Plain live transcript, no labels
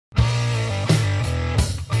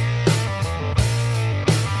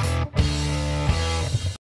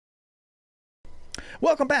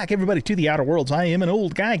Welcome back, everybody, to the Outer Worlds. I am an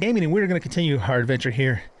old guy gaming, and we're going to continue our adventure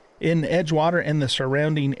here in Edgewater and the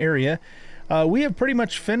surrounding area. We have pretty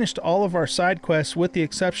much finished all of our side quests, with the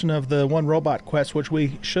exception of the one robot quest, which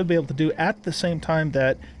we should be able to do at the same time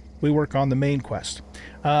that we work on the main quest.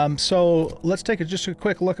 So let's take just a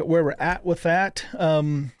quick look at where we're at with that.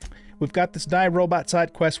 We've got this dive robot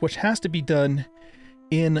side quest, which has to be done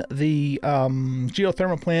in the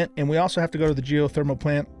geothermal plant, and we also have to go to the geothermal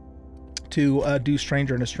plant to do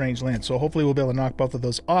Stranger in a Strange Land. So hopefully we'll be able to knock both of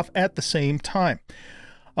those off at the same time.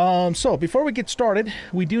 So before we get started,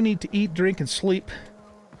 we do need to eat, drink, and sleep.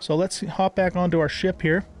 So let's hop back onto our ship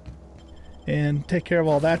here and take care of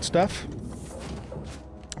all that stuff.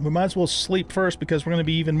 We might as well sleep first, because we're going to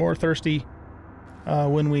be even more thirsty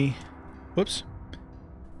when we, whoops,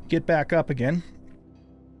 get back up again.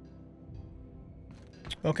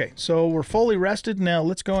 Okay, so we're fully rested. Now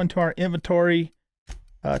let's go into our inventory,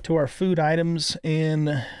 to our food items,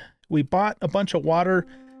 and we bought a bunch of water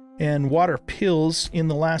and water pills in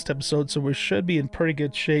the last episode, so we should be in pretty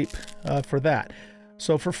good shape for that.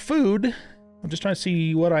 So for food, I'm just trying to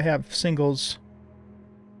see what I have singles.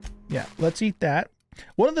 Yeah, let's eat that.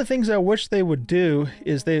 One of the things I wish they would do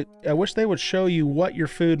is I wish they would show you what your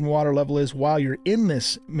food and water level is while you're in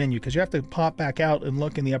this menu, because you have to pop back out and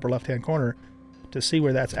look in the upper left-hand corner to see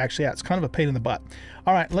where that's actually at. It's kind of a pain in the butt.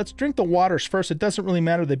 All right, let's drink the waters first. It doesn't really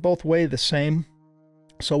matter. They both weigh the same.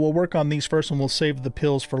 So we'll work on these first, and we'll save the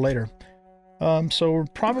pills for later. So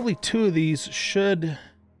probably 2 of these should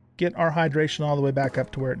get our hydration all the way back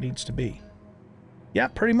up to where it needs to be. Yeah,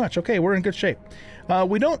 pretty much. Okay, we're in good shape.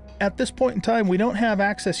 We don't, at this point in time, we don't have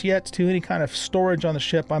access yet to any kind of storage on the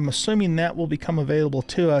ship. I'm assuming that will become available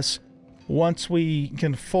to us once we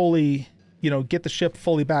can fully, get the ship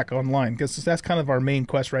fully back online, because that's kind of our main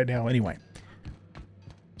quest right now anyway.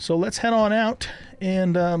 So let's head on out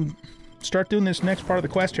and start doing this next part of the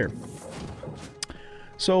quest here.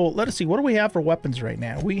 So let us see, what do we have for weapons right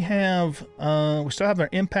now? We have, we still have our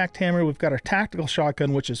impact hammer. We've got our tactical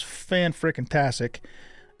shotgun, which is fan-frickin-tastic.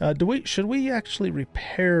 Should we actually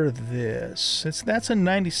repair this? That's in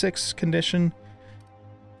 96 condition.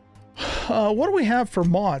 What do we have for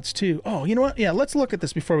mods too? Oh, you know what? Yeah, let's look at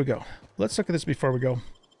this before we go. Let's look at this before we go,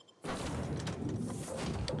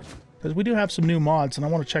 because we do have some new mods, and I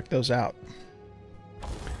want to check those out.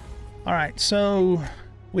 All right, so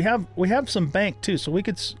we have some bank too, so we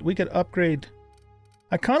could upgrade.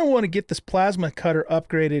 I kind of want to get this plasma cutter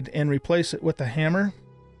upgraded and replace it with a hammer.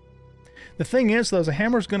 The thing is, though, the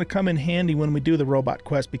hammer is going to come in handy when we do the robot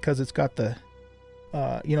quest, because it's got the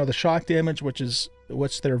the shock damage,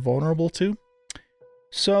 which they're vulnerable to.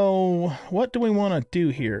 So what do we want to do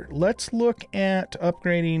here? Let's look at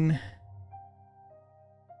upgrading.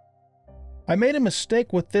 I made a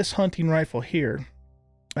mistake with this hunting rifle here.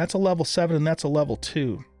 That's a level 7, and that's a level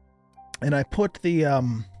 2. And I put the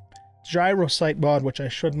gyro sight mod, which I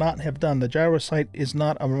should not have done. The gyro sight is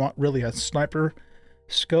not really a sniper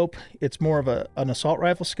scope. It's more of an assault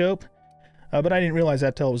rifle scope. But I didn't realize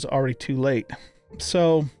that till it was already too late.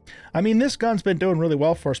 So, I mean, this gun's been doing really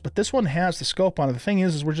well for us, but this one has the scope on it. The thing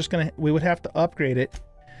is we would have to upgrade it.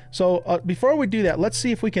 So before we do that, let's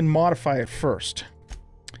see if we can modify it first.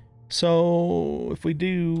 So if we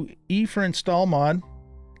do E for install mod,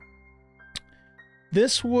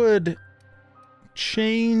 this would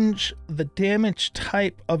change the damage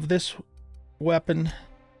type of this weapon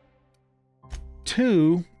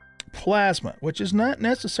to plasma, which is not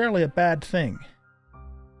necessarily a bad thing.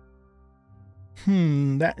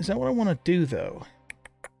 Is that what I want to do, though?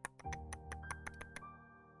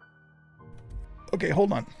 Okay,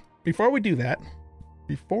 hold on. Before we do that,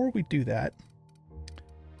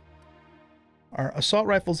 our assault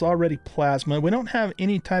rifle's already plasma. We don't have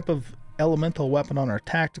any type of elemental weapon on our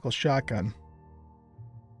tactical shotgun.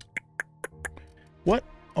 What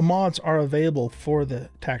mods are available for the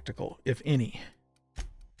tactical, if any?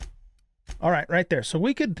 All right, right there. So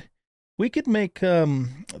we could make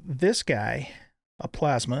this guy a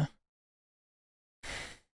plasma. I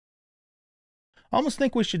almost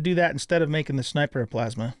think we should do that instead of making the sniper a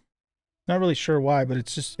plasma. Not really sure why, but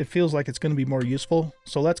it feels like it's going to be more useful.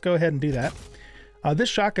 So let's go ahead and do that. This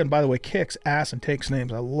shotgun, by the way, kicks ass and takes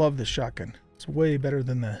names. I love this shotgun. It's way better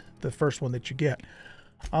than the first one that you get.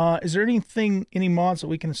 Is there any mods that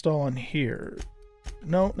we can install on here?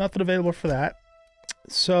 No, nothing available for that.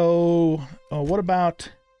 So what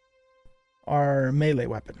about our melee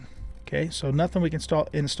weapon? Okay, so nothing we can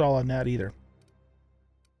install on that either.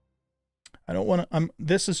 I don't want to.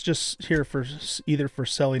 This is just here for either for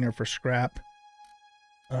selling or for scrap.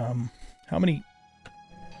 How many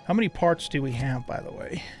parts do we have, by the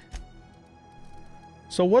way?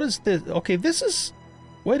 So what is this? Okay, this is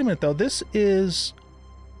Wait a minute, though. This is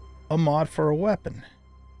a mod for a weapon.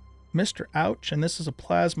 Mr. Ouch, and this is a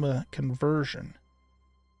plasma conversion.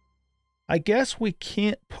 I guess we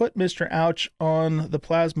can't put Mr. Ouch on the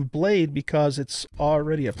plasma blade because it's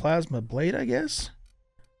already a plasma blade, I guess?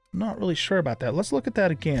 I'm not really sure about that. Let's look at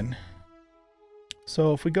that again.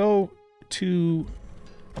 So if we go to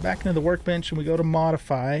back into the workbench and we go to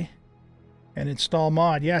modify and install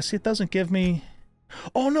mod. Yeah, see, it doesn't give me...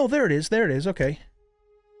 Oh, no, there it is. There it is. Okay.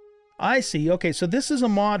 I see. Okay, so this is a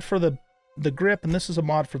mod for the grip and this is a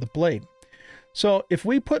mod for the blade. So if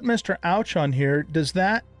we put Mr. Ouch on here, does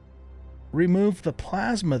that remove the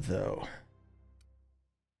plasma, though?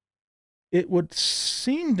 It would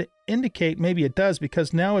seem to indicate maybe it does,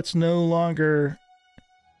 because now it's no longer...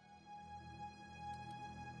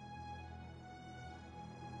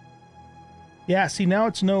 Yeah, see, now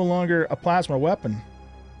it's no longer a plasma weapon.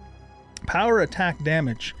 Power attack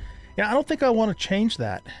damage. Yeah, I don't think I want to change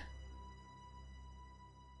that.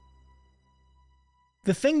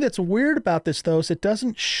 The thing that's weird about this, though, is it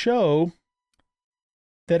doesn't show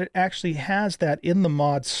that it actually has that in the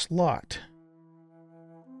mod slot.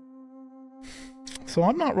 So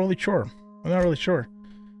I'm not really sure. I'm not really sure.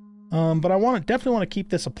 But I definitely want to keep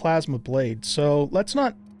this a plasma blade. So let's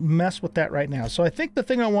not mess with that right now. So I think the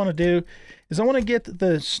thing I want to do is I want to get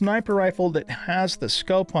the sniper rifle that has the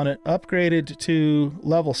scope on it upgraded to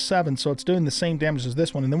level 7, so it's doing the same damage as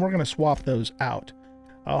this one, and then we're going to swap those out.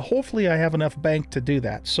 Hopefully I have enough bank to do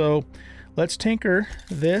that. So let's tinker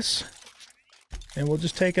this, and we'll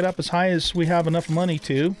just take it up as high as we have enough money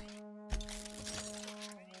to.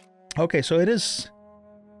 Okay, so it is...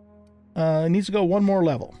 it needs to go one more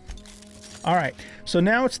level. All right, so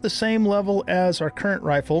now it's the same level as our current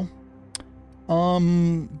rifle.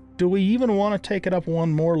 Do we even want to take it up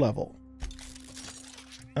one more level?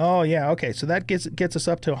 Oh, yeah, okay, so that gets us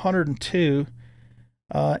up to 102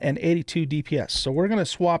 and 82 DPS. So we're going to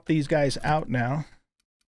swap these guys out now.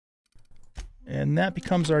 And that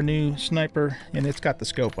becomes our new sniper, and it's got the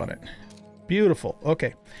scope on it. Beautiful.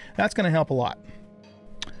 Okay, that's going to help a lot.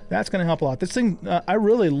 That's going to help a lot. This thing, I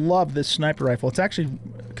really love this sniper rifle. It's actually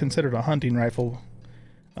considered a hunting rifle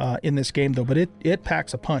in this game, though, but it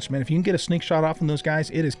packs a punch, man. If you can get a sneak shot off on those guys,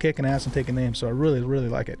 it is kicking ass and taking names, so I really, really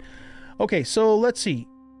like it. Okay, so let's see.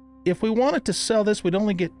 If we wanted to sell this, we'd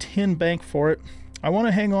only get 10 bank for it. I want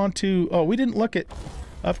to hang on to... Oh, we didn't look at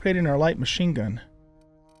upgrading our light machine gun.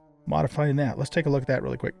 Modifying that. Let's take a look at that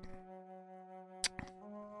really quick.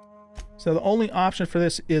 So the only option for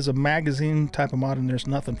this is a magazine type of mod, and there's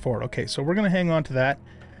nothing for it. Okay, so we're going to hang on to that.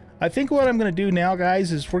 I think what I'm going to do now,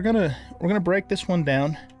 guys, is we're gonna break this one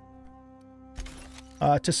down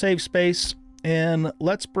to save space, and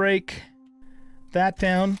let's break that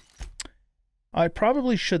down. I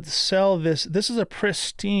probably should sell this. This is a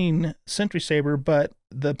pristine Sentry Saber, but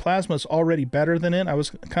the plasma is already better than it. I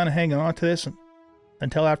was kind of hanging on to this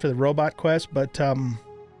until after the robot quest, but I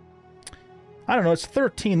don't know. It's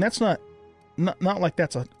 13. That's not like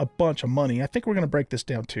that's a bunch of money. I think we're going to break this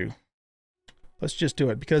down too. Let's just do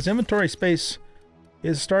it, because inventory space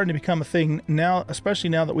is starting to become a thing now, especially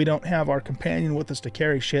now that we don't have our companion with us to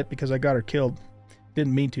carry shit, because I got her killed.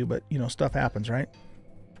 Didn't mean to, but, you know, stuff happens, right?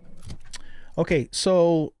 Okay,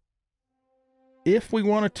 so if we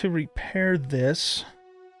wanted to repair this,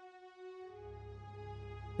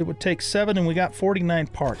 it would take 7, and we got 49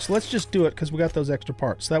 parts. Let's just do it because we got those extra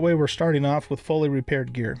parts. That way we're starting off with fully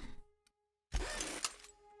repaired gear.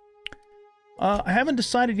 I haven't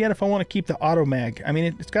decided yet if I want to keep the auto mag. I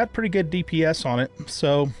mean, it's got pretty good DPS on it,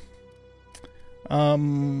 so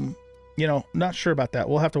you know, not sure about that.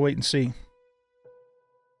 We'll have to wait and see.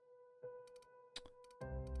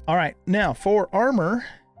 All right, now for armor,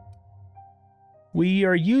 we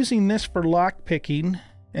are using this for lock picking,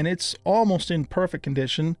 and it's almost in perfect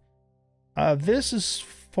condition. This is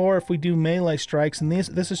for if we do melee strikes, and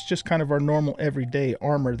this is just kind of our normal everyday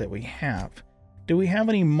armor that we have. Do we have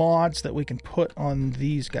any mods that we can put on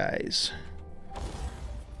these guys?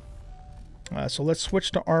 So let's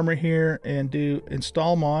switch to armor here and do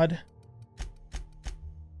install mod.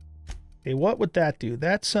 Okay, what would that do?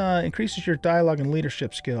 That's increases your dialogue and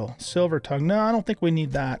leadership skill. Silver tongue. No, I don't think we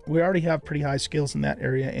need that. We already have pretty high skills in that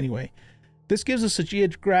area anyway. This gives us a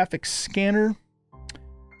geographic scanner.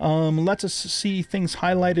 Lets us see things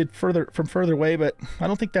highlighted from further away, but I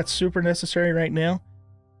don't think that's super necessary right now.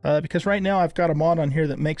 Because right now I've got a mod on here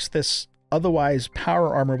that makes this otherwise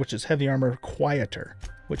power armor, which is heavy armor, quieter,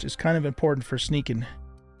 which is kind of important for sneaking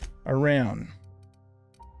around.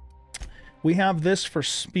 We have this for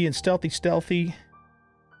being stealthy.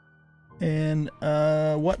 And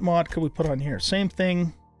what mod could we put on here? Same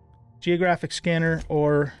thing, geographic scanner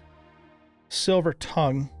or silver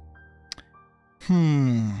tongue.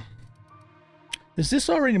 Is this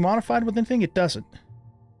already modified with anything? It doesn't.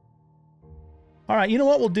 All right, you know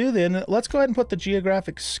what we'll do then? Let's go ahead and put the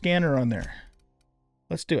geographic scanner on there.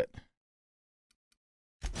 Let's do it.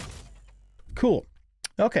 Cool.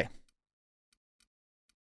 Okay.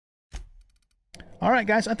 All right,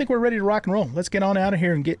 guys, I think we're ready to rock and roll. Let's get on out of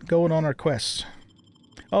here and get going on our quests.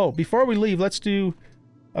 Oh, before we leave, let's do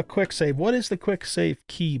a quick save. What is the quick save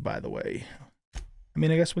key, by the way? I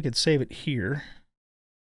mean, I guess we could save it here.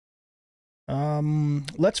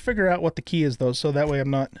 Let's figure out what the key is, though, so that way I'm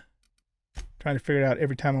not trying to figure it out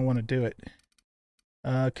every time I want to do it.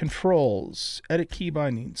 Controls. Edit key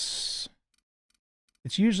bindings.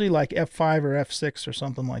 It's usually like F5 or F6 or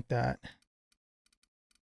something like that.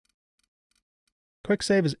 Quick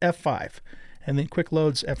save is F5, and then quick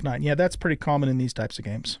load's F9. Yeah, that's pretty common in these types of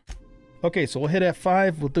games. Okay, so we'll hit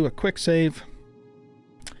F5, we'll do a quick save,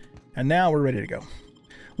 and now we're ready to go.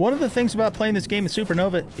 One of the things about playing this game in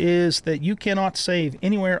Supernova is that you cannot save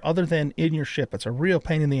anywhere other than in your ship. It's a real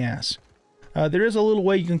pain in the ass. There is a little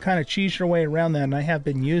way you can kind of cheese your way around that, and I have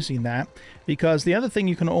been using that, because the other thing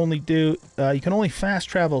you can only do, you can only fast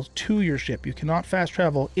travel to your ship. You cannot fast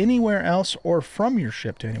travel anywhere else or from your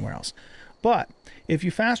ship to anywhere else. But if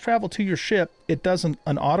you fast travel to your ship, it does an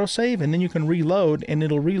autosave, and then you can reload, and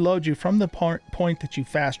it'll reload you from the point that you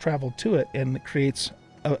fast traveled to it, and it creates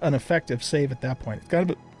an effective save at that point. It's kind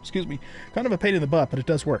of a, excuse me, kind of a pain in the butt, but it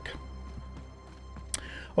does work.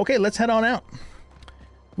 Okay, let's head on out.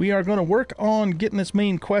 We are going to work on getting this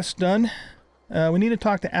main quest done. We need to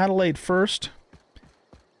talk to Adelaide first.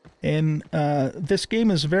 And this game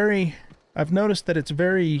is very... I've noticed that it's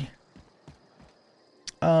very...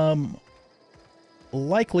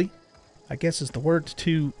 likely, I guess is the word,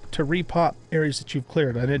 to repop areas that you've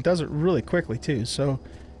cleared. And it does it really quickly, too. So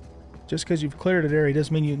just because you've cleared an area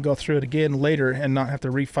doesn't mean you can go through it again later and not have to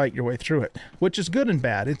refight your way through it. Which is good and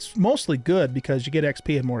bad. It's mostly good because you get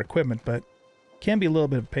XP and more equipment, but... can be a little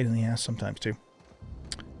bit of a pain in the ass sometimes too.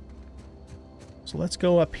 So let's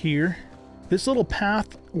go up here. This little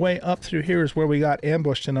pathway up through here is where we got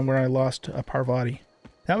ambushed and where I lost Parvati.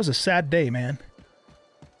 That was a sad day, man.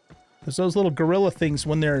 Because those little gorilla things,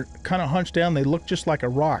 when they're kind of hunched down, they look just like a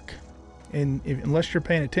rock. And unless you're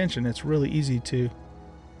paying attention, it's really easy to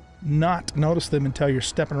not notice them until you're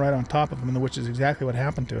stepping right on top of them, which is exactly what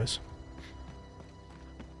happened to us.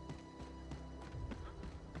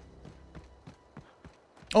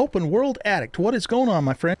 Open World Addict. What is going on,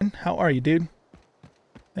 my friend? How are you, dude?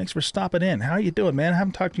 Thanks for stopping in. How you doing, man? I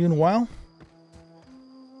haven't talked to you in a while.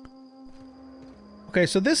 Okay,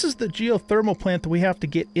 so this is the geothermal plant that we have to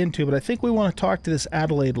get into, but I think we want to talk to this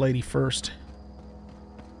Adelaide lady first.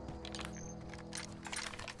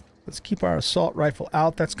 Let's keep our assault rifle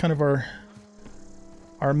out. That's kind of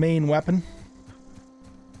our main weapon.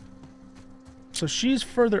 So she's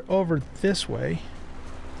further over this way.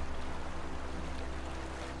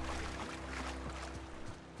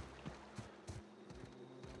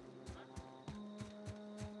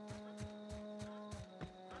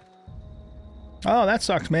 Oh, that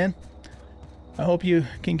sucks, man. I hope you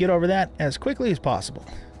can get over that as quickly as possible.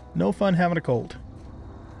 No fun having a cold.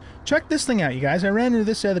 Check this thing out, you guys. I ran into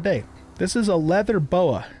this the other day. This is a leather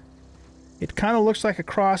boa. It kind of looks like a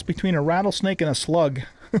cross between a rattlesnake and a slug.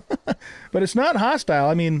 But it's not hostile.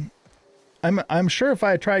 I mean, I'm sure if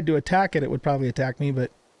I had tried to attack it, it would probably attack me,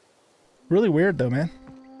 but really weird though, man.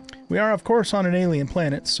 We are, of course, on an alien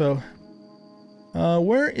planet, so...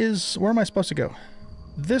 where am I supposed to go?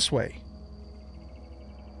 This way.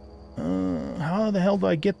 How the hell do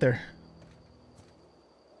I get there?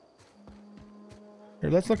 Here,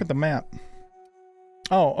 let's look at the map.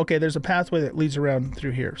 Oh, okay, there's a pathway that leads around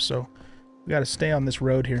through here, so we gotta stay on this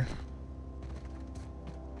road here.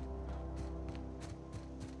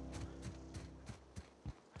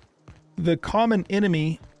 The common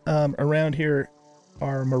enemy around here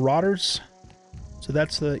are marauders. So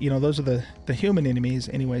that's the, you know, those are the human enemies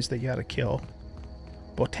anyways that you gotta kill.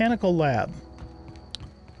 Botanical lab.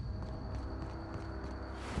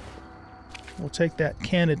 We'll take that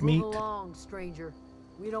canned meat. Move along, stranger.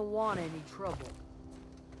 We don't want any trouble.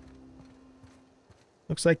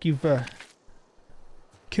 Looks like you've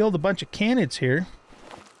killed a bunch of canids here.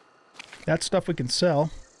 That's stuff we can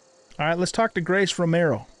sell. All right, let's talk to Grace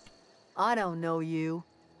Romero. I don't know you.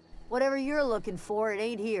 Whatever you're looking for, it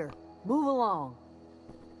ain't here. Move along.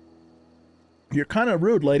 You're kind of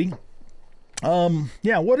rude, lady.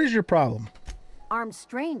 Yeah, what is your problem? Armed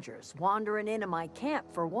strangers wandering into my camp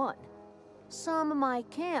for one. Some of my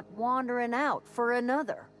camp wandering out for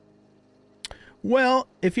another. Well,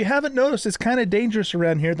 if you haven't noticed, it's kind of dangerous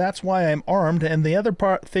around here. That's why I'm armed, and the other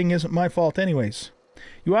thing isn't my fault anyways.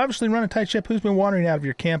 You obviously run a tight ship. Who's been wandering out of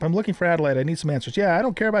your camp? I'm looking for Adelaide. I need some answers. Yeah, I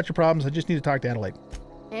don't care about your problems. I just need to talk to Adelaide.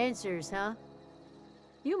 Answers, huh?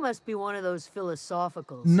 You must be one of those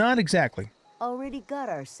philosophicals. Not exactly. Already got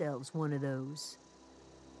ourselves one of those.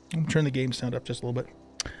 I'll turn the game sound up just a little bit.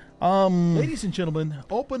 Ladies and gentlemen,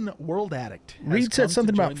 Open World Addict. Reed said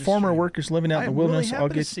something about former workers living out in the wilderness. Really I'll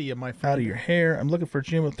get see you, my out friend. of your hair. I'm looking for a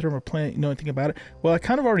geothermal plant. You know anything about it? Well, I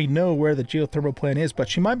kind of already know where the geothermal plant is, but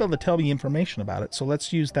she might be able to tell me information about it. So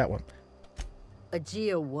let's use that one. A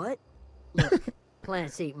geo what? Look,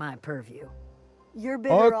 plants ain't my purview. You're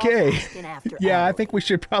better off Okay. asking after Yeah, I Adelaide. think we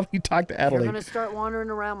should probably talk to If you're Adelaide. gonna start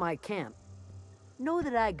wandering around my camp, know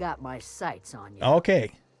that I got my sights on you.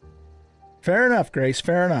 Okay. Fair enough, Grace.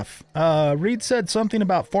 Fair enough. Reed said something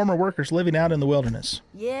about former workers living out in the wilderness.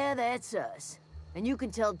 Yeah, that's us. And you can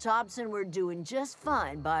tell Thompson we're doing just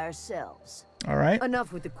fine by ourselves. All right.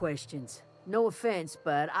 Enough with the questions. No offense,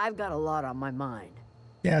 but I've got a lot on my mind.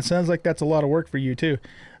 Yeah, it sounds like that's a lot of work for you, too.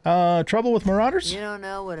 Trouble with marauders? You don't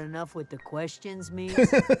know what enough with the questions means?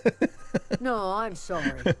 No, I'm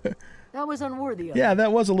sorry. That was unworthy of Yeah, you.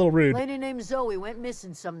 that was a little rude. Lady named Zoe went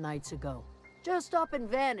missing some nights ago. Just up and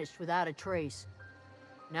vanished without a trace.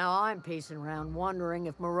 Now I'm pacing around wondering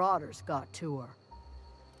if marauders got to her.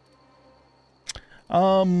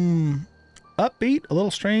 Upbeat, a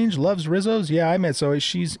little strange, loves Rizzos. Yeah, I met Zoe.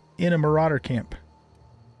 She's in a marauder camp.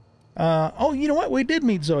 Oh, you know what? We did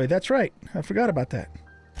meet Zoe. That's right. I forgot about that.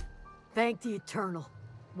 Thank the Eternal.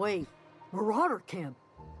 Wait, marauder camp?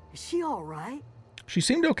 Is she all right? She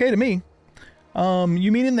seemed okay to me.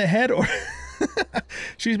 You mean in the head, or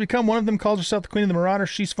she's become one of them, calls herself the Queen of the Marauders.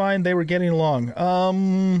 She's fine. They were getting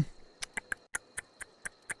along.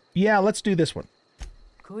 Yeah, let's do this one.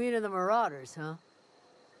 Queen of the Marauders, huh?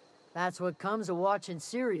 That's what comes of watching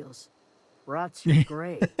serials. Rots your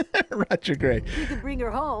gray. Roger Gray. If you could bring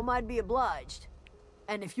her home, I'd be obliged.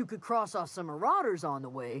 And if you could cross off some marauders on the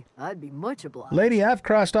way, I'd be much obliged. Lady, I've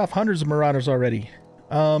crossed off hundreds of marauders already.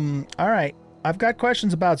 All right. I've got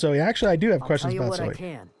questions about Zoe. Actually, I do have questions I'll tell you about what Zoe.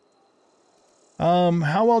 I can.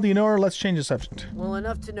 How well do you know her? Let's change the subject. Well,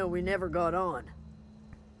 enough to know we never got on.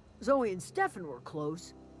 Zoe and Stefan were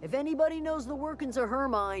close. If anybody knows the workings of her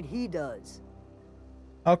mind, he does.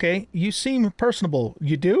 Okay, you seem personable.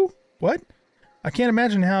 You do? What? I can't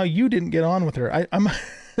imagine how you didn't get on with her. I'm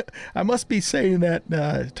I must be saying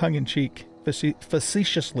that tongue-in-cheek,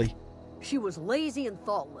 facetiously. She was lazy and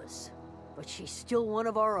thoughtless, but she's still one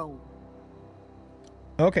of our own.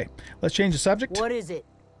 Okay, let's change the subject. What is it?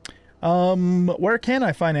 Where can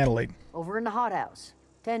I find Adelaide? Over in the hothouse,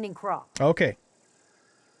 tending crop. Okay.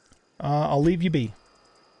 I'll leave you be.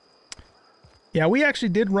 Yeah, we actually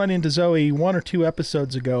did run into Zoe 1 or 2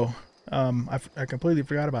 episodes ago. I completely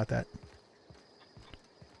forgot about that.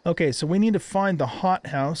 Okay, so we need to find the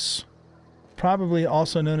hothouse, probably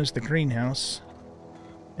also known as the greenhouse.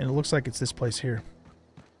 And it looks like it's this place here.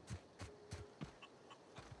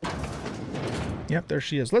 Yep, there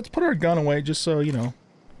she is. Let's put our gun away just so, you know,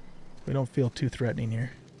 we don't feel too threatening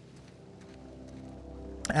here.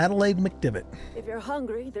 Adelaide McDivitt. If you're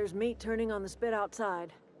hungry, there's meat turning on the spit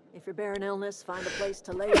outside. If you're bearing illness, find a place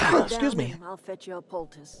to lay your head Excuse down me. and I'll fetch you a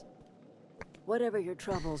poultice. Whatever your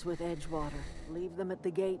troubles with Edgewater, leave them at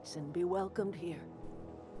the gates and be welcomed here.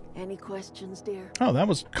 Any questions, dear? Oh, that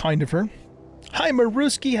was kind of her. Hi,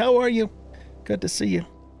 Maruski. How are you? Good to see you.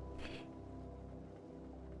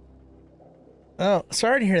 Oh,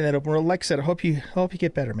 sorry to hear that, Open World. Like I said, I hope you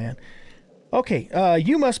get better, man. Okay,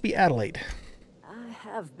 you must be Adelaide. I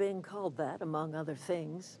have been called that, among other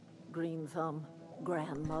things. Green Thumb,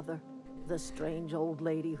 grandmother, the strange old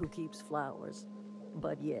lady who keeps flowers.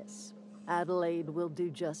 But yes, Adelaide will do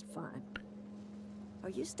just fine. Are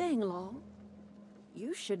you staying long?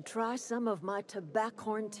 You should try some of my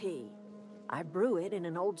tobaccorn tea. I brew it in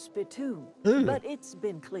an old spittoon, Ooh. but it's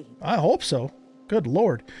been cleaned. I hope so. Good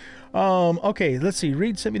Lord. Okay, let's see.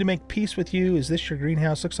 Reed sent me to make peace with you. Is this your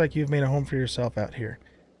greenhouse? Looks like you've made a home for yourself out here.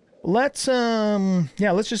 Let's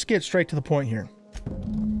just get straight to the point here.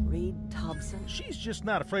 Reed Thompson. She's just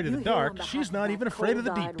not afraid of You the here on dark. behalf She's of not that even afraid of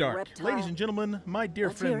the deep cold-eyed dark. reptile? Ladies and gentlemen, my dear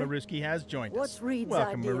Let's friend hear it. Maruski has joined What's us. Reed's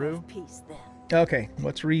Welcome, idea Maru. of peace then? Okay,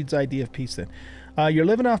 what's Reed's idea of peace then? You're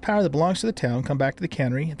living off power that belongs to the town. Come back to the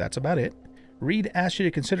cannery. That's about it. Reed asked you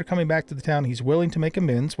to consider coming back to the town. He's willing to make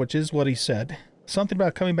amends, which is what he said. Something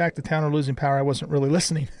about coming back to town or losing power. I wasn't really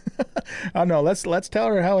listening. Oh no, let's tell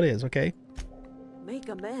her how it is, okay? Make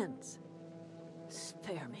amends.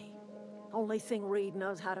 Spare me. Only thing Reed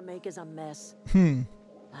knows how to make is a mess.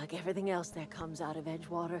 Like everything else that comes out of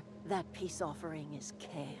Edgewater, that peace offering is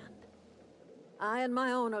canned. I and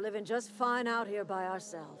my own are living just fine out here by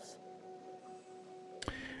ourselves.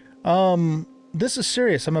 This is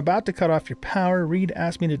serious. I'm about to cut off your power. Reed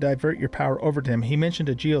asked me to divert your power over to him. He mentioned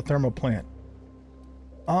a geothermal plant.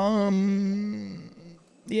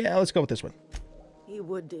 Yeah, let's go with this one. He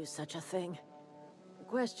would do such a thing. The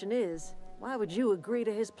question is, why would you agree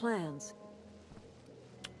to his plans?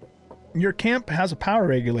 Your camp has a power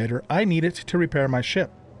regulator. I need it to repair my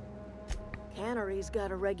ship. Cannery's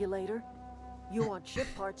got a regulator. You want ship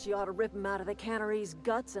parts, you ought to rip them out of the cannery's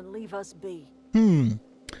guts and leave us be.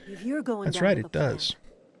 If you're going That's down right, the it does.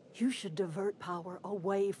 plan, you should divert power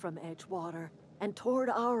away from Edgewater and toward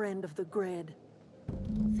our end of the grid.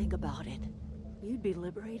 Think about it. You'd be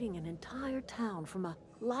liberating an entire town from a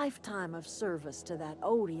lifetime of service to that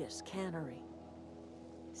odious cannery.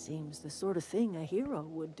 Seems the sort of thing a hero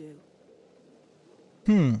would do.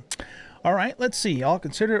 All right, let's see. I'll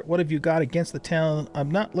consider it. What have you got against the town? I'm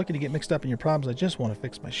not looking to get mixed up in your problems. I just want to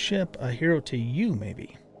fix my ship. A hero to you,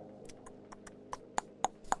 maybe.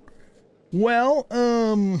 Well,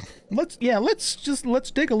 let's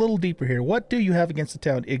dig a little deeper here. What do you have against the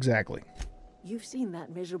town exactly? You've seen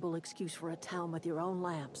that miserable excuse for a town with your own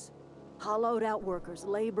lamps. Hollowed out workers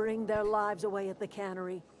laboring their lives away at the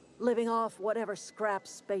cannery, living off whatever scrap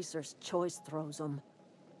Spacer's choice throws them.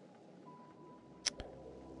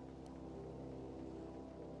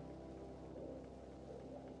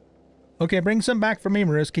 Okay, bring some back for me,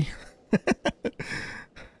 Mariski.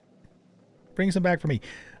 Bring some back for me.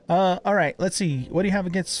 All right, let's see. What do you have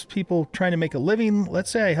against people trying to make a living?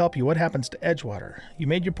 Let's say I help you. What happens to Edgewater? You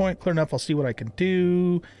made your point clear enough. I'll see what I can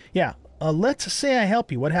do. Yeah, let's say I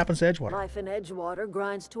help you. What happens to Edgewater? Life in Edgewater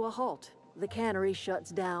grinds to a halt. The cannery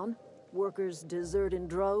shuts down, workers desert in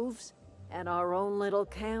droves, and our own little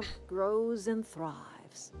camp grows and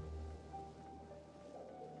thrives.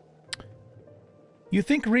 You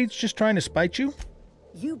think Reed's just trying to spite you?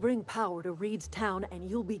 You bring power to Reed's town and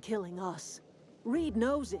you'll be killing us. Reed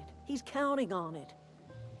knows it. He's counting on it.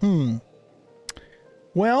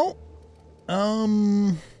 Well,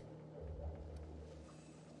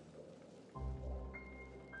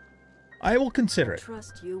 I will consider it.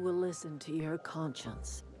 Trust you will listen to your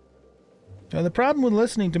conscience. Now, the problem with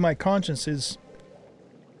listening to my conscience is...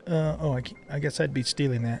 I guess I'd be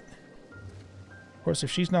stealing that. Of course, if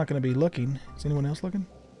she's not going to be looking... Is anyone else looking?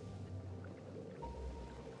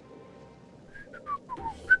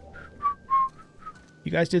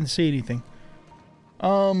 You guys didn't see anything.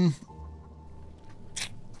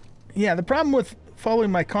 Yeah, the problem with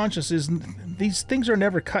following my conscience is these things are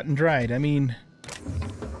never cut and dried. I mean...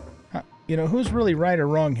 You know, who's really right or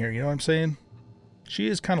wrong here? You know what I'm saying? She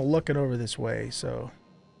is kind of looking over this way, so...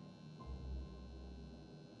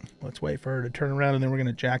 Let's wait for her to turn around and then we're going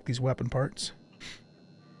to jack these weapon parts.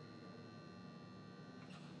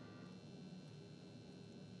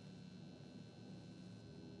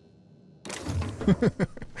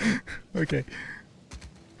 Okay.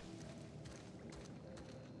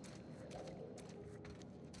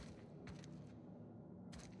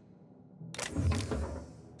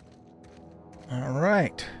 All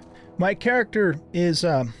right. My character is,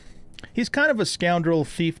 he's kind of a scoundrel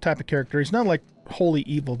thief type of character. He's not like wholly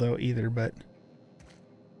evil though either, but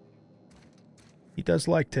he does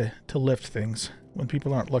like to lift things when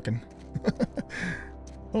people aren't looking.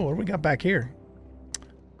 Oh, what do we got back here?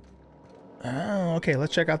 Oh, okay,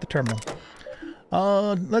 let's check out the terminal.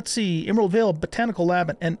 Let's see. Emerald Vale Botanical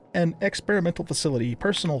Lab and an experimental facility.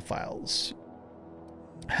 Personal files.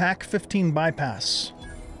 Hack 15 bypass.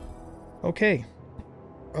 Okay.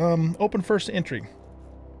 Open first entry.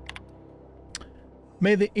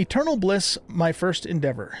 May the eternal bliss my first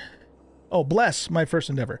endeavor. Oh, bless my first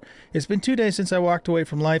endeavor. It's been 2 days since I walked away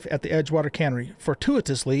from life at the Edgewater Cannery.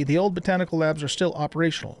 Fortuitously, the old botanical labs are still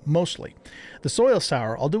operational, mostly. The soil's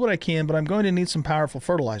sour. I'll do what I can, but I'm going to need some powerful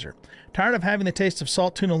fertilizer. Tired of having the taste of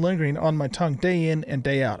salt tuna lingering on my tongue day in and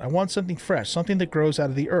day out. I want something fresh, something that grows out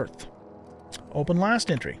of the earth. Open last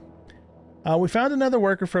entry. We found another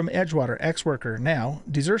worker from Edgewater, ex-worker now.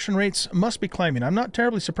 Desertion rates must be climbing. I'm not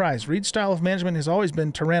terribly surprised. Reed's style of management has always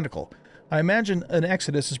been tyrannical. I imagine an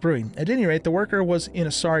exodus is brewing. At any rate, the worker was in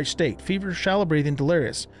a sorry state. Fever, shallow breathing,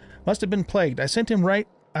 delirious. Must have been plagued. I set him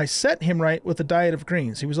right with a diet of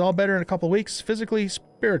greens. He was all better in a couple of weeks, physically,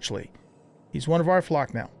 spiritually. He's one of our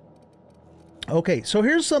flock now. Okay, so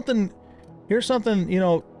here's something, you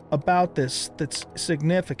know, about this that's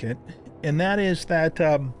significant, and that is that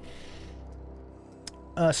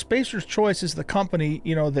Spacer's Choice is the company,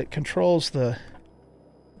 you know, that controls the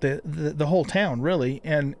whole town, really,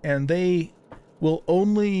 and they will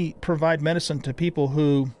only provide medicine to people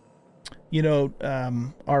who, you know,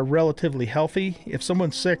 are relatively healthy. If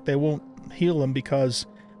someone's sick, they won't heal them because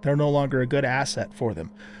they're no longer a good asset for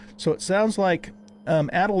them. So it sounds like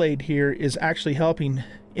Adelaide here is actually helping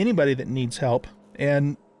anybody that needs help,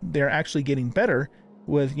 and they're actually getting better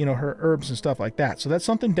with, you know, her herbs and stuff like that. So that's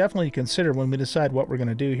something definitely to consider when we decide what we're going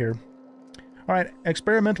to do here. All right,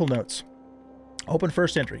 experimental notes. Open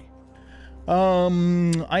first entry.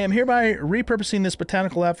 I am hereby repurposing this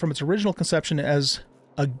botanical lab from its original conception as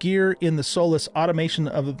a gear in the soulless automation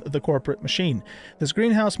of the corporate machine. This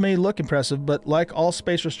greenhouse may look impressive, but like all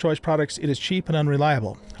Spacer's Choice products, it is cheap and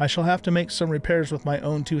unreliable. I shall have to make some repairs with my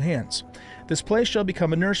own 2 hands. This place shall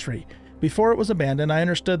become a nursery. Before it was abandoned, I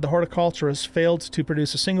understood the horticulturists failed to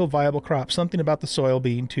produce a single viable crop, something about the soil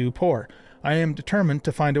being too poor. I am determined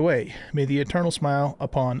to find a way. May the eternal smile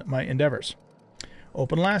upon my endeavors.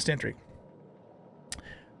 Open last entry.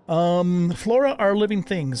 Flora are living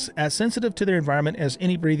things, as sensitive to their environment as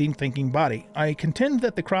any breathing, thinking body. I contend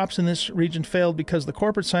that the crops in this region failed because the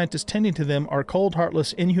corporate scientists tending to them are cold,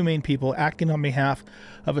 heartless, inhumane people acting on behalf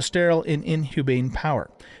of a sterile and inhumane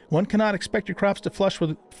power. One cannot expect your crops to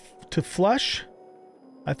flush?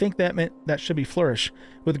 I think that meant that should be flourish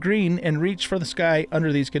with green and reach for the sky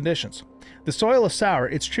under these conditions. The soil is sour,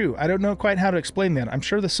 it's true. I don't know quite how to explain that. I'm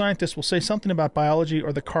sure the scientists will say something about biology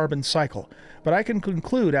or the carbon cycle. But I can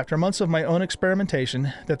conclude after months of my own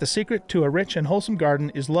experimentation that the secret to a rich and wholesome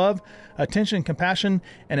garden is love, attention and compassion,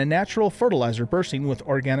 and a natural fertilizer bursting with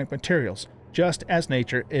organic materials, just as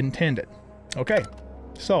nature intended. Okay,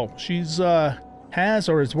 so she's has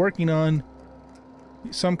or is working on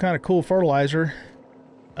some kind of cool fertilizer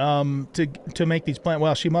to make these plants.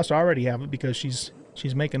 Well, she must already have it because she's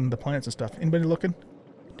making the plants and stuff. Anybody looking?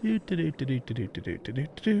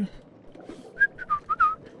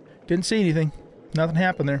 Didn't see anything. Nothing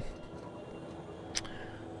happened there.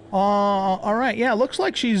 All right. Yeah, looks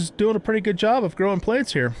like she's doing a pretty good job of growing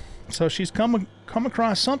plants here. So she's come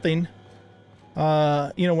across something,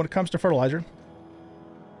 you know, when it comes to fertilizer.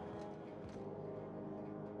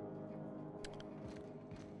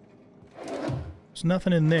 There's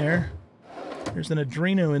nothing in there. There's an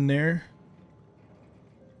Adreno in there.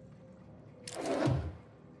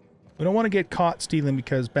 We don't want to get caught stealing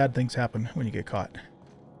because bad things happen when you get caught.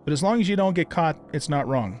 But as long as you don't get caught, it's not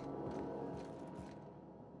wrong.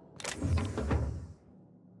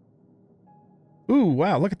 Ooh,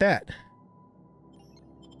 wow, look at that.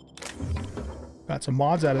 Got some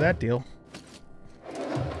mods out of that deal.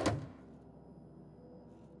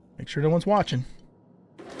 Make sure no one's watching.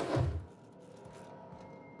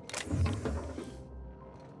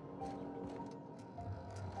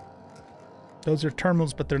 Those are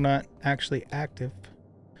terminals, but they're not actually active.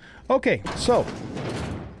 Okay, so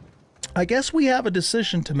I guess we have a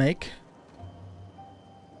decision to make.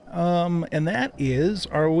 And that is,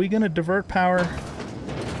 are we going to divert power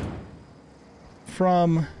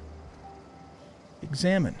from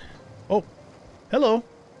examine? Oh, hello.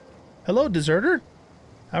 Hello, deserter.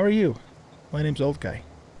 How are you? My name's Oldguy.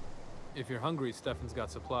 If you're hungry, Stefan's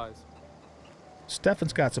got supplies.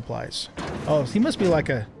 Stefan's got supplies. Oh, he must be like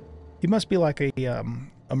a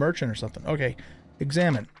merchant or something. Okay,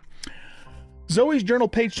 examine. Zoe's journal,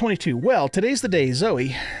 page 22. Well, today's the day,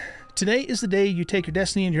 Zoe. Today is the day you take your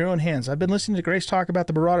destiny in your own hands. I've been listening to Grace talk about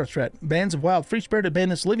the marauder threat. Bands of wild, free-spirited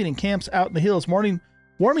bandits living in camps out in the hills,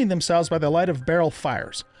 warming themselves by the light of barrel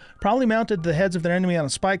fires. Probably mounted the heads of their enemy on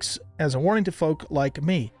spikes as a warning to folk like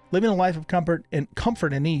me, living a life of comfort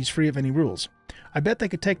and ease, free of any rules. I bet they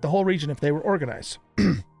could take the whole region if they were organized.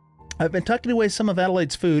 I've been tucking away some of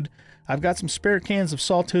Adelaide's food. I've got some spare cans of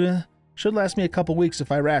salt tuna. Should last me a couple weeks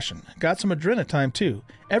if I ration. Got some adrenatime too.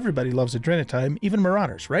 Everybody loves adrenatime, even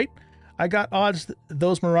marauders, right? I got odds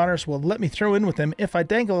those marauders will let me throw in with them if I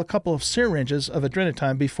dangle a couple of syringes of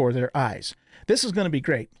adrenatime before their eyes. This is going to be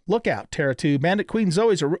great. Look out, Terra 2. Bandit Queen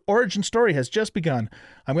Zoe's origin story has just begun.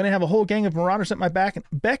 I'm going to have a whole gang of marauders at my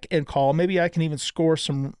beck and call. Maybe I can even score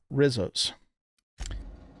some Rizzos.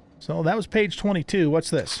 So that was page 22. What's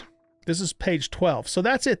this? This is page 12. So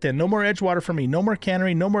that's it then. No more Edgewater for me. No more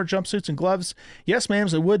cannery. No more jumpsuits and gloves. Yes,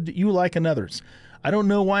 ma'ams, and would you like another's? I don't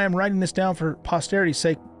know why I'm writing this down for posterity's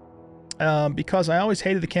sake, because I always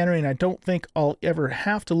hated the cannery, and I don't think I'll ever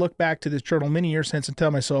have to look back to this journal many years hence and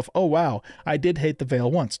tell myself, oh wow, I did hate the veil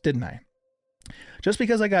once, didn't I? Just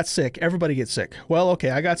because I got sick, everybody gets sick. Well, okay,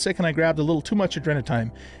 I got sick and I grabbed a little too much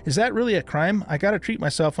adrenatime. Is that really a crime? I gotta treat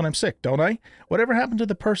myself when I'm sick, don't I? Whatever happened to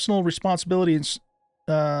the personal responsibility in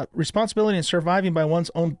surviving by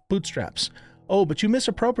one's own bootstraps? Oh, but you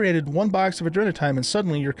misappropriated one box of adrenatime and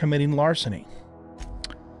suddenly you're committing larceny.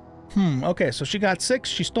 Okay, so she got sick.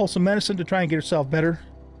 She stole some medicine to try and get herself better.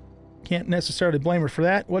 Can't necessarily blame her for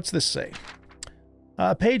that. What's this say?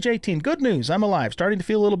 Page 18. Good news. I'm alive. Starting to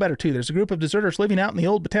feel a little better, too. There's a group of deserters living out in the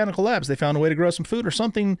old botanical labs. They found a way to grow some food or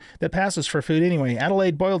something that passes for food anyway.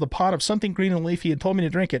 Adelaide boiled a pot of something green and leafy and told me to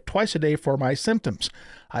drink it twice a day for my symptoms,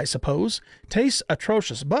 I suppose. Tastes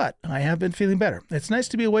atrocious, but I have been feeling better. It's nice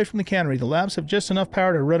to be away from the cannery. The labs have just enough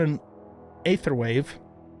power to run an aether wave.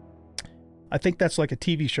 I think that's like a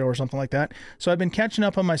TV show or something like that. So I've been catching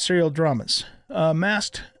up on my serial dramas.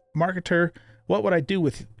 Masked marketer, what would I do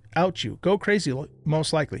without you? Go crazy,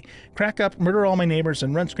 most likely. Crack up, murder all my neighbors,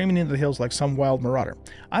 and run screaming into the hills like some wild marauder.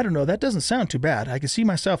 I don't know, that doesn't sound too bad. I can see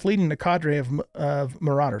myself leading a cadre of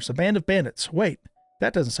marauders, a band of bandits. Wait,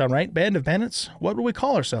 that doesn't sound right. Band of bandits? What would we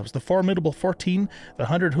call ourselves? The Formidable 14, the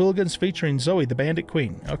 100 Hooligans featuring Zoe, the Bandit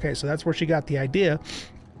Queen. Okay, so that's where she got the idea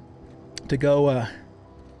to go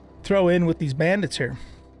throw in with these bandits here.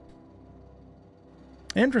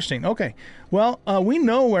 Interesting. Okay. Well, we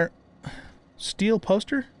know where... Steel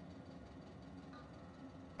poster?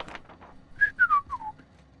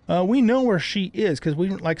 We know where she is, because we,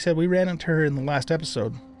 like I said, we ran into her in the last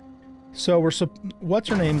episode. So we're... What's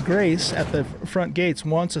her name? Grace, at the front gates,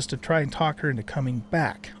 wants us to try and talk her into coming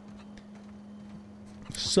back.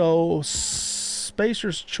 So...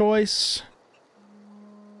 Spacer's choice...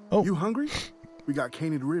 Oh. You hungry? We got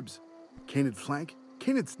canid ribs, canid flank,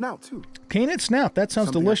 canid snout too. Canid snout, that sounds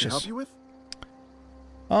Something delicious. I can help you with?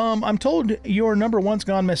 I'm told your number one's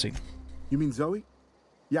gone missing. You mean Zoe?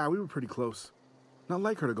 Yeah, we were pretty close. Not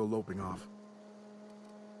like her to go loping off.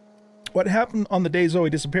 What happened on the day Zoe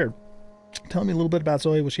disappeared? Tell me a little bit about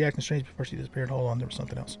Zoe. Was she acting strange before she disappeared? Hold on, there was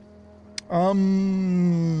something else.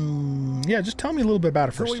 Yeah, just tell me a little bit about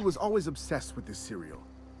her first. Zoe was always obsessed with this cereal.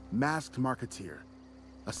 Masked Marketeer.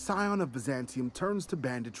 A scion of Byzantium turns to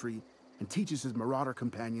banditry and teaches his marauder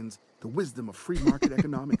companions the wisdom of free market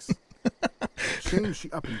economics. Shame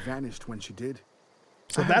she up and vanished when she did.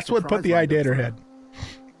 So that's what put the idea in her head.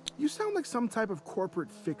 You sound like some type of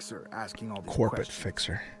corporate fixer asking all these Corporate questions.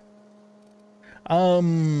 fixer.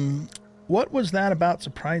 What was that about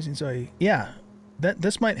surprising Zoe? Yeah,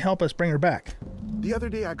 this might help us bring her back. The other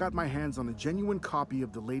day I got my hands on a genuine copy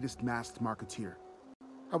of the latest Masked Marketeer.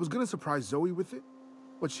 I was going to surprise Zoe with it,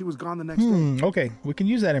 but she was gone the next day. Okay, we can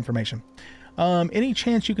use that information. Any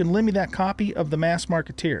chance you can lend me that copy of the Masked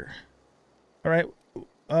Marketeer? All right.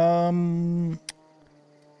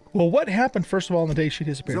 Well, what happened, first of all, on the day she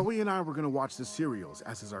disappeared? Zoe and I were going to watch the serials,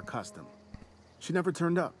 as is our custom. She never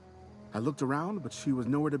turned up. I looked around, but she was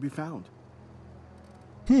nowhere to be found.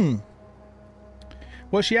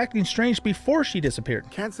 Was she acting strange before she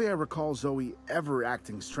disappeared? Can't say I recall Zoe ever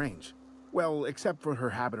acting strange. Well, except for her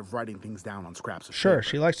habit of writing things down on scraps of Sure, paper.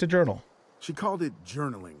 she likes to journal. She called it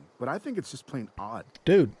journaling, but I think it's just plain odd.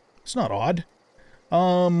 Dude, it's not odd.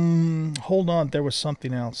 Hold on, there was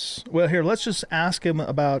something else. Well, here, let's just ask him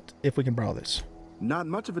about if we can borrow this. Not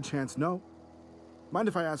much of a chance, no. Mind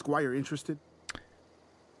if I ask why you're interested?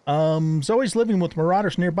 Zoe's living with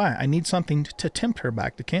marauders nearby. I need something to tempt her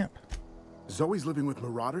back to camp. Zoe's living with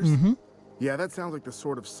marauders? Mm-hmm. Yeah, that sounds like the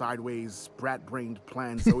sort of sideways, sprat-brained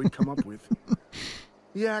plan Zoe'd come up with.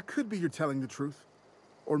 Yeah, it could be you're telling the truth.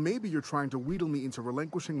 Or maybe you're trying to wheedle me into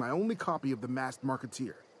relinquishing my only copy of the Masked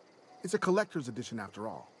Marketeer. It's a collector's edition after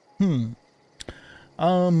all.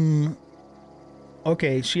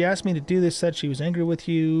 Okay, she asked me to do this, said she was angry with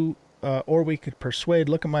you, or we could persuade.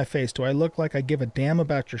 Look at my face. Do I look like I give a damn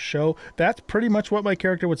about your show? That's pretty much what my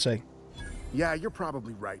character would say. Yeah, you're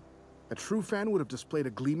probably right. A true fan would have displayed a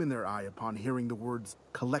gleam in their eye upon hearing the words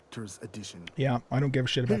collector's edition. Yeah, I don't give a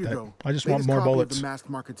shit Here about you that. go. I just want Latest more copy of bullets. the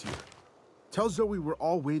Masked Marketeer. Tell Zoe we're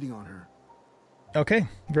all waiting on her. Okay,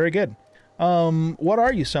 very good. What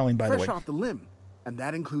are you selling, by the Fresh way? off the limb, and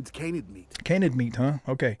that includes canid meat. Canid meat, huh?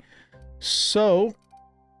 Okay. So,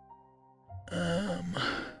 I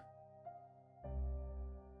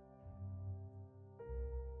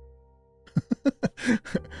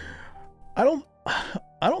don't,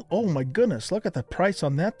 oh my goodness, look at the price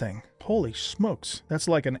on that thing. Holy smokes. That's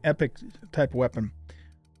like an epic type weapon.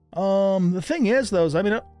 The thing is, though, is, I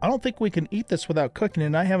mean, I don't think we can eat this without cooking it,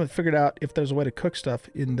 and I haven't figured out if there's a way to cook stuff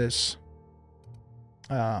in this,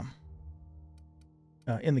 in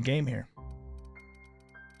the game here.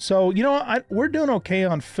 So, you know, we're doing okay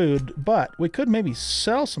on food, but we could maybe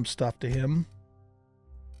sell some stuff to him.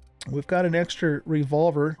 We've got an extra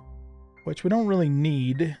revolver, which we don't really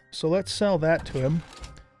need, so let's sell that to him.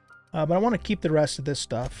 But I want to keep the rest of this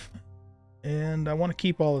stuff, and I want to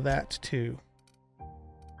keep all of that too.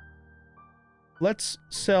 Let's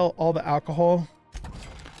sell all the alcohol.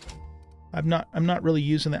 I'm not really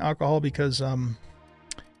using the alcohol because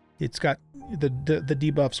it's got the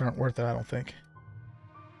debuffs aren't worth it, I don't think.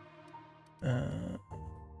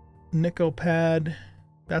 Nicopad.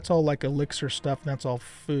 That's all like elixir stuff, and that's all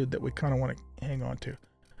food that we kind of want to hang on to.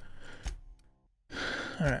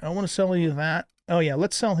 Alright, I want to sell you that. Oh yeah,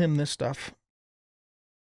 let's sell him this stuff.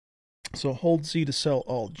 So hold Z to sell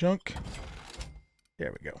all junk.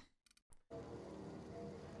 There we go.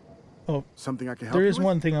 Oh, Something I can help there you is with?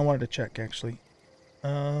 one thing I wanted to check, actually.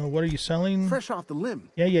 What are you selling? Fresh off the limb.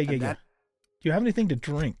 Yeah. And Do that- you have anything to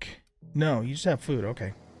drink? No, you just have food.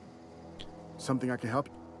 Okay. Something I can help.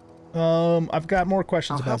 I've got more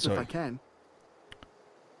questions I'll about help if Zoe. I can.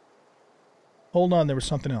 Hold on, there was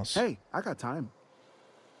something else. Hey, I got time.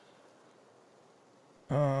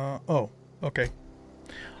 Oh, okay.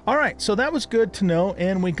 All right, so that was good to know,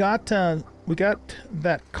 and we got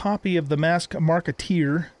that copy of the Mask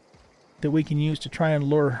Marketeer that we can use to try and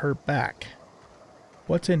lure her back.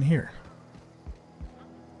 What's in here?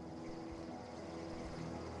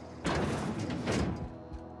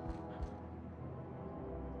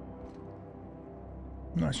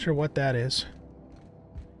 I'm not sure what that is.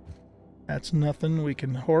 That's nothing we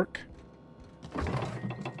can hork.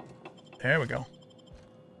 There we go.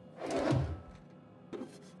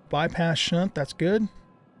 Bypass shunt, that's good.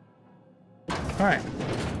 Alright.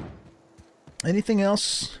 Anything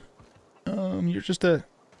else? You're just a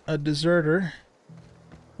deserter.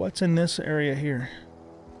 What's in this area here?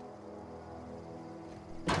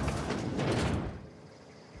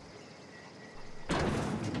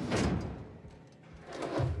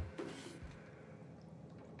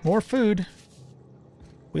 More food.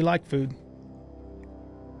 We like food.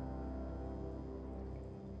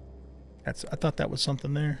 I thought that was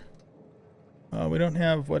something there. We don't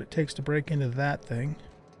have what it takes to break into that thing.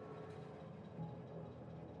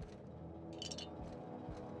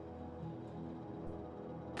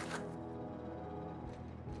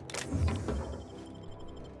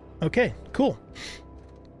 Okay, cool.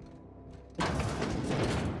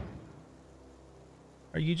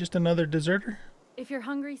 Are you just another deserter? If you're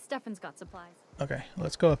hungry, Stefan's got supplies. Okay,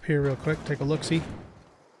 let's go up here real quick, take a look-see.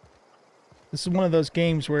 This is one of those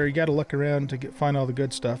games where you gotta look around to find all the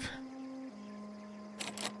good stuff.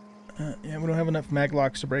 Yeah, we don't have enough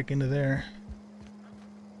maglocks to break into there.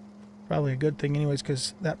 Probably a good thing anyways,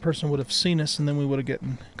 because that person would have seen us and then we would have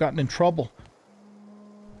gotten in trouble.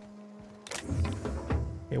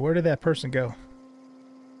 Okay, where did that person go?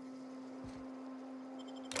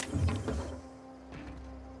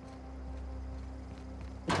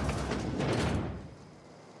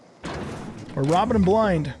 We're robbing them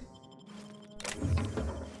blind.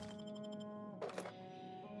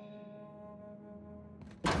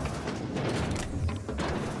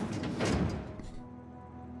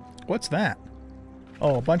 What's that?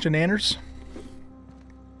 Oh, a bunch of nanners?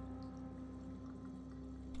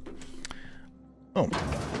 Oh,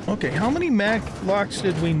 okay. How many mag locks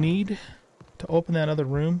did we need to open that other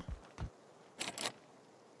room?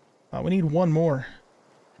 We need one more.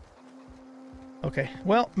 Okay,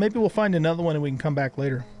 well, maybe we'll find another one and we can come back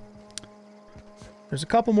later. There's a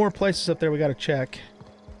couple more places up there we gotta check.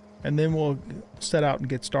 And then we'll set out and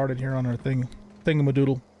get started here on our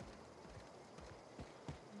thingamadoodle.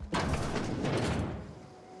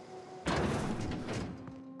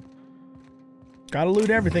 Gotta loot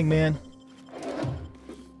everything, man.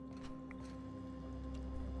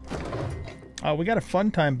 Oh, we got a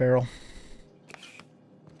fun time barrel.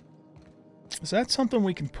 Is that something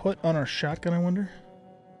we can put on our shotgun, I wonder?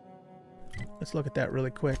 Let's look at that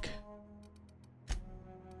really quick.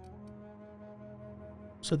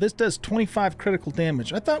 So this does 25 critical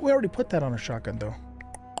damage. I thought we already put that on our shotgun, though.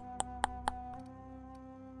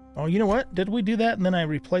 Oh, you know what? Did we do that and then I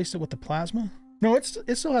replaced it with the plasma? No, it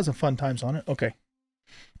still has a fun times on it. Okay.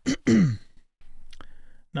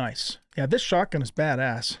 Nice. Yeah, this shotgun is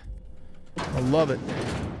badass. I love it.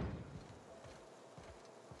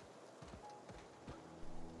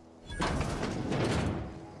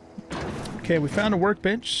 Okay, we found a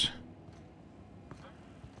workbench.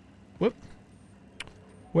 Whoop.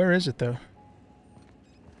 Where is it, though?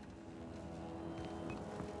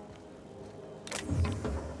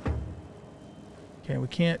 Okay, we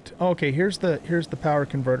can't... Oh, okay, here's the power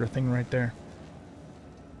converter thing right there.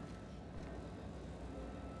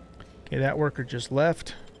 Okay, that worker just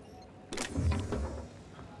left.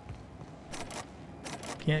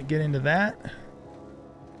 Can't get into that.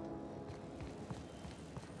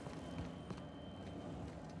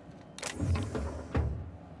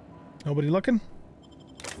 Nobody looking?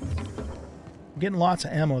 I'm getting lots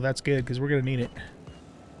of ammo. That's good, because we're going to need it.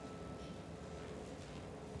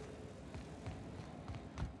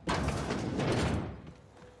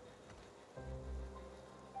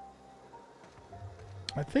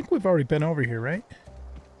 I think we've already been over here, right?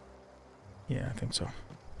 Yeah, I think so.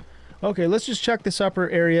 Okay, let's just check this upper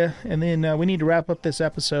area, and then we need to wrap up this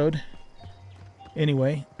episode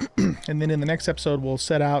anyway. And then in the next episode, we'll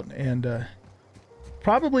set out and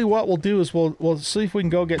probably what we'll do is we'll see if we can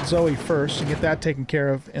go get Zoe first and get that taken care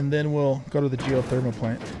of, and then we'll go to the geothermal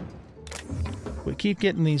plant. We keep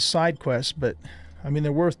getting these side quests, but I mean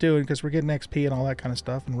they're worth doing because we're getting XP and all that kind of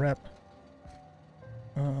stuff and rep.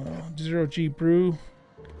 0G brew,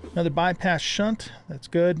 another bypass shunt. That's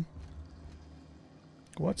good.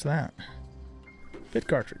 What's that? Bit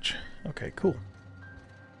cartridge. Okay, cool.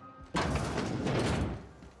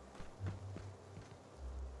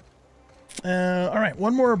 Alright,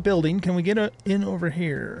 one more building. Can we get in over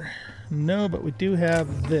here? No, but we do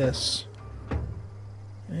have this.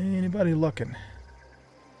 Anybody looking?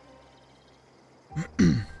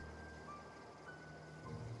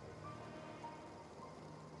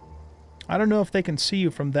 I don't know if they can see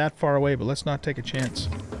you from that far away, but let's not take a chance.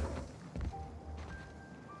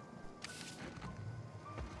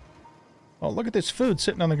 Oh, look at this food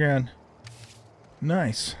sitting on the ground.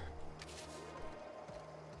 Nice.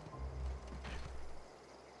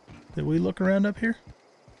 Did we look around up here?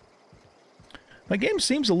 My game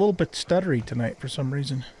seems a little bit stuttery tonight for some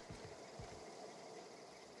reason.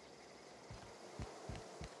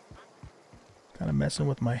 Kind of messing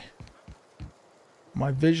with my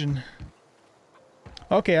vision.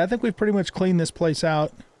 Okay, I think we've pretty much cleaned this place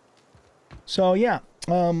out. So yeah,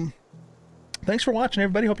 thanks for watching,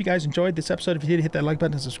 everybody. Hope you guys enjoyed this episode. If you did, hit that like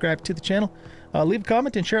button and subscribe to the channel. Leave a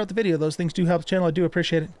comment and share out the video. Those things do help the channel. I do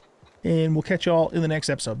appreciate it. And we'll catch you all in the next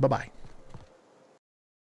episode. Bye-bye.